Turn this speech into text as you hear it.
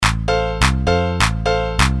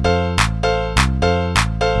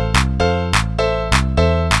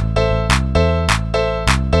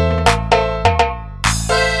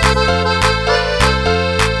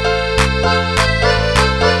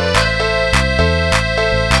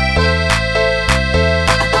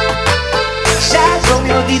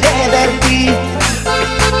olvidé de ti.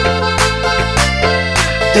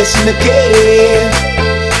 Decime que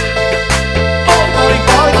voy,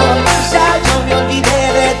 ya yo me olvidé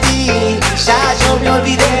de ti, ya yo me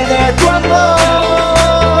olvidé de tu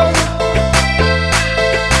amor.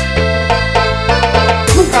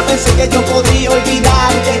 Nunca pensé que yo podría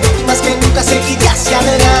olvidarte, y más que nunca seguiré hacia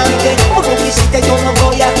adelante. Por lo que hiciste yo no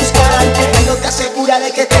voy a buscarte, pero te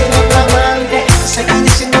aseguraré que tengo otro amante. Seguiré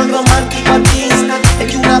siendo el romántico artista, el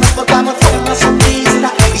que una vez por amor fue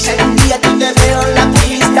masoquista. Y si algún día tú te veo en la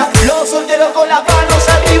pista, los solteros con las manos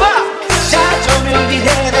arriba. Ya yo me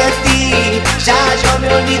olvidé de ti, ya yo me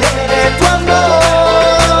olvidé de tu amor.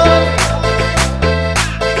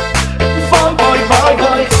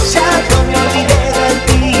 Voy, ya yo me olvidé de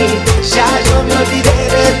ti, ya yo me olvidé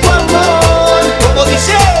de tu amor. Como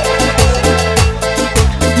dice,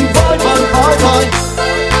 voy.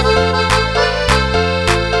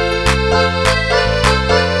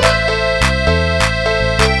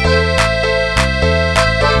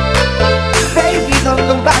 Baby, don't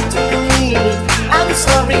come back to me. I'm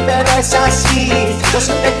sorry, pero es así. Yo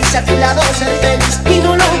soy feliz a tu lado, ser feliz y no